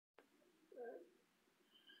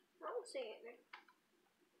see it.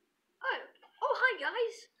 Oh, hi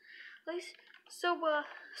guys. So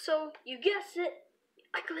you guessed it,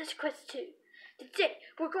 Oculus Quest 2. Today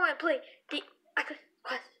we're going to play the Oculus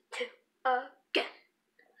Quest 2 again.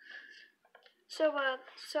 So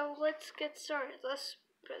let's get started. Let's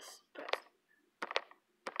press.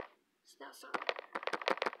 It's now started.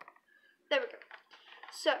 There we go.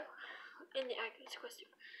 So in the Oculus Quest 2.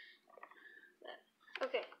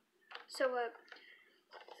 Okay. So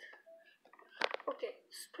okay,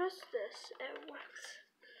 just press this and it works.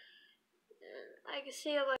 And I can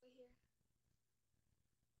see it like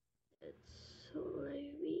here. Let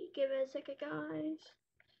me give it a second, guys.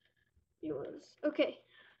 It was okay.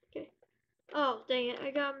 Oh dang it!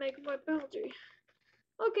 I gotta make my boundary.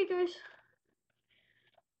 Okay, guys.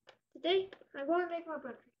 Today I'm going to make my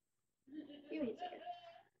boundary. Give me a second.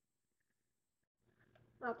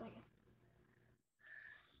 Oh dang it.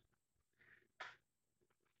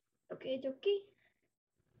 Okay, dokie.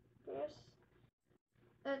 Press.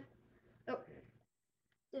 And oh.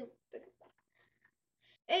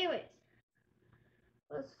 Anyways,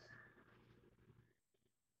 let's.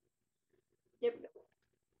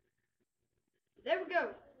 There we go.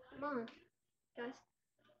 Come on, guys.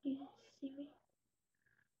 Do you see me?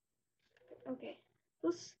 Okay.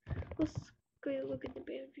 Let's go look at the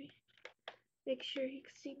boundary. Make sure he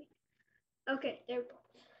can see me. Okay, there we go.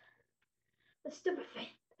 The stupid thing.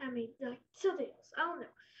 I mean, like something else. I don't know.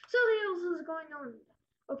 Something else is going on.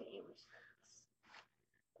 Okay, anyways.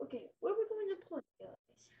 Okay, what are we going to play,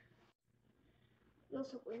 guys?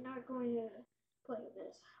 Also, we're not going to play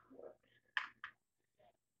this.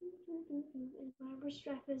 My wrist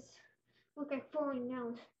strap is look like falling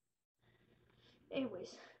down.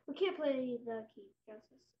 Anyways, we can't play the key because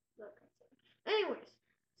it's the anyways,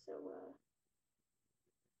 so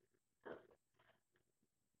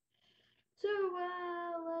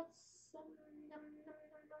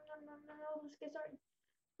let's get started.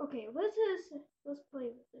 Okay, let's play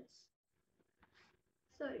with this.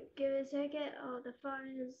 So give it a second. Oh, the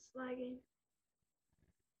phone is lagging.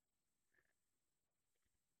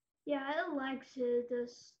 Yeah, it lags it.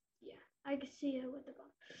 This yeah, I can see it with the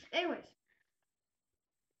phone. Anyways.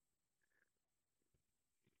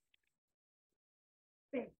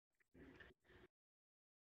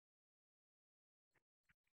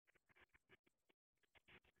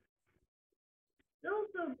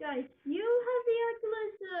 Also, guys, you have the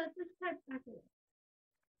Oculus, just type Oculus.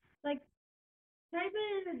 Like, type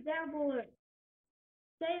it down below.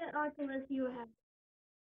 Say the Oculus you have.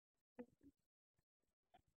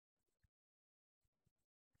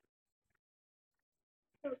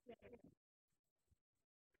 Okay.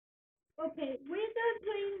 Okay, we're done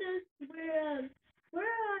playing this.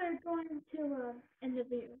 We're going to end the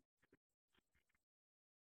video.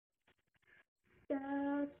 Da,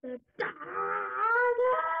 da, da, da.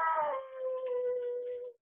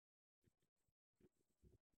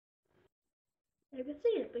 I can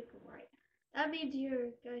see it big right. That means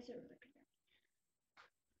you guys are looking at me.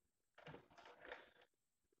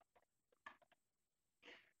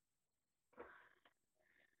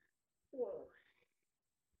 Whoa.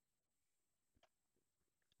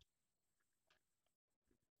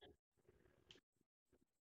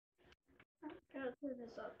 I gotta turn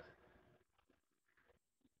this up.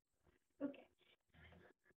 Okay.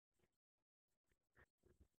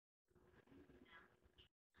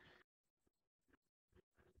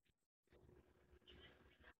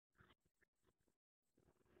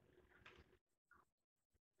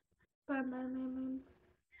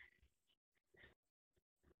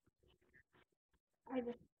 I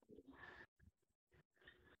just.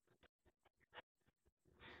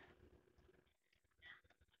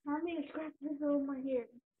 How many scratches over my hair?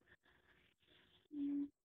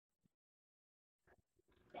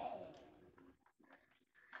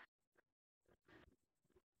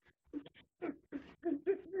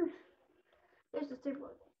 There's the stapler.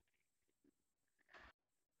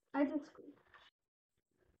 I just screamed.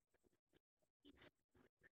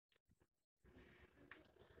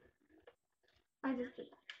 I just did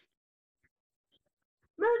that.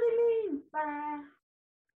 Murder me! Bye.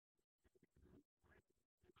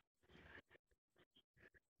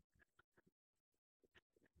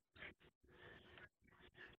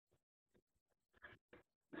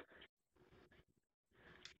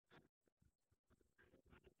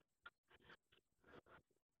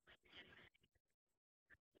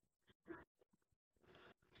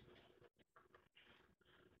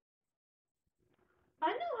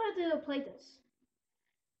 I know how to play this.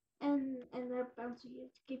 And they're bouncing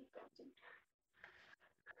it. Keep bouncing.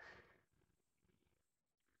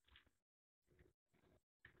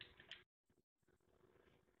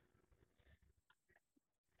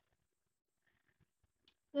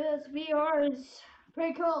 This VR is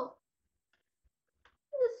pretty cool.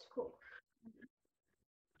 It's cool.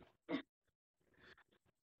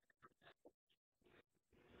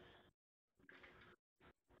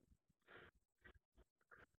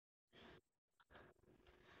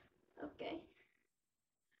 Okay.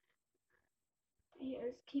 Here,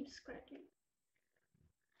 it keeps scratching.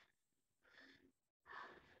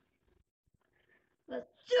 Let's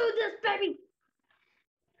do this, baby!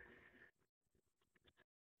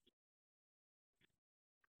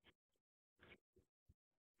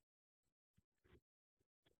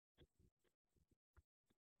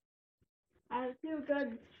 I have two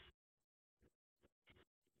guns.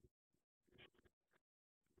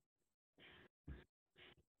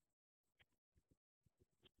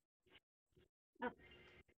 Oh,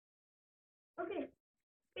 okay,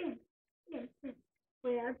 bam, bam, bam.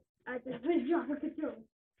 Wait, I just put drop a control.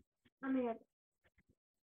 I mean,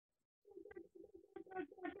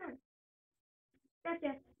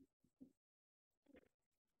 gotcha.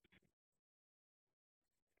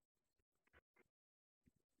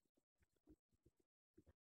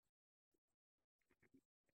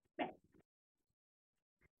 Bam.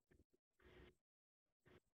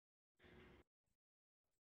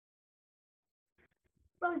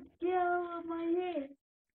 Oh, get out of my head.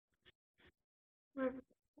 Go,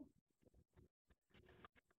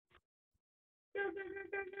 go, go,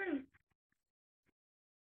 go, go.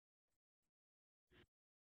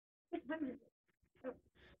 What time is it? Oh,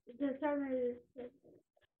 the timer is.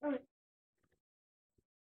 Oh,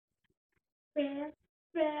 bam,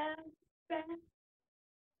 bam, bam.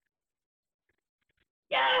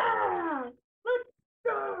 Yeah! Let's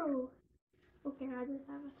go! Okay, I just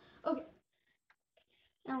have a. Okay,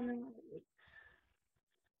 I don't know what it is.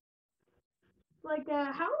 Like,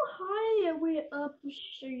 how high are we up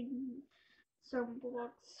shooting some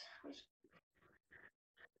blocks?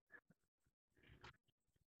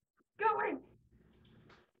 Go away!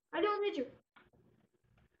 I don't need you.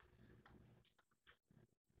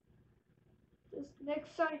 This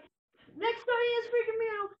next side. Next side is freaking me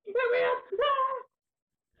out. Get me up! Ah!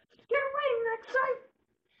 Get away, next side!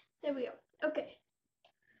 There we go. Okay.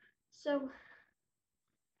 So,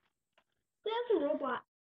 there's a robot.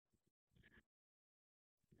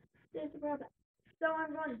 There's a robot. So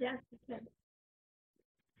I'm going to dance with him.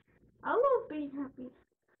 I love being happy.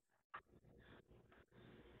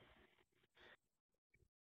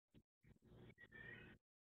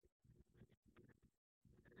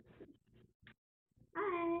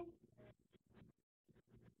 Hi.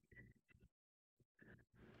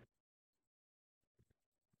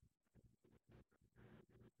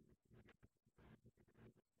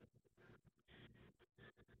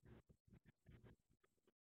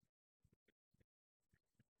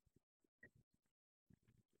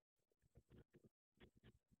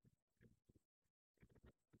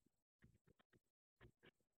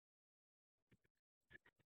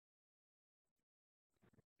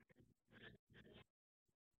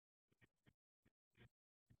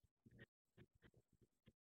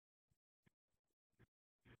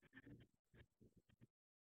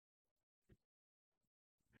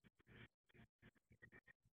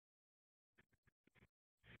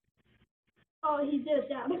 Oh, he did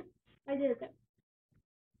that. I did that.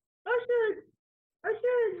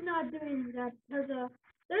 Osha is not doing that because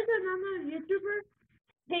there's another YouTuber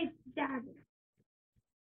hates dabbing.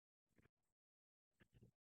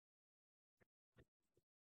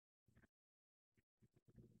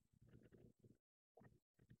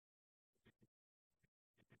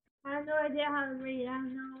 I have no idea how to read. I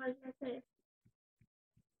don't know what to say.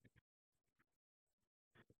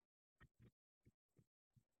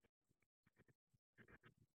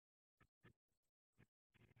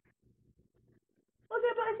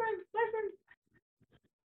 Okay, bye friends. Bye friends.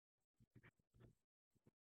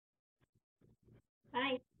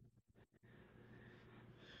 Bye.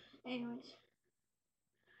 Anyways.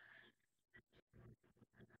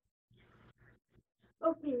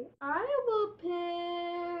 Okay, I will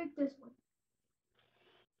pick this one.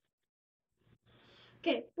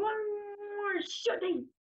 Okay, one more shooting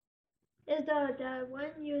is the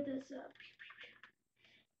one you this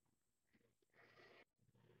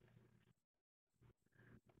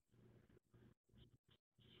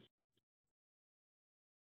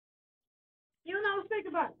you know, think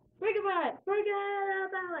about it. Think about it. Forget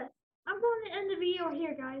about it. I'm going to end the video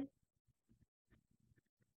here, guys.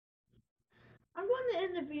 I'm going to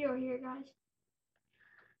end the video here, guys.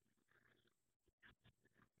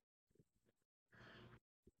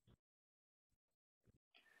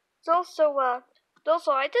 It's also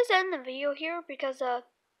I just end the video here because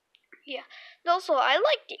Yeah. And also, I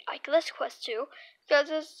like the Oculus Quest too because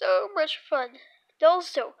it's so much fun. And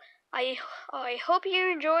also, I hope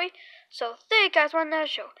you enjoy. So, thank you guys for another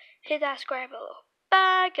show. Hit that subscribe below.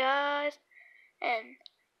 Bye, guys. And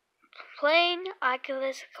playing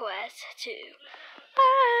Oculus Quest 2.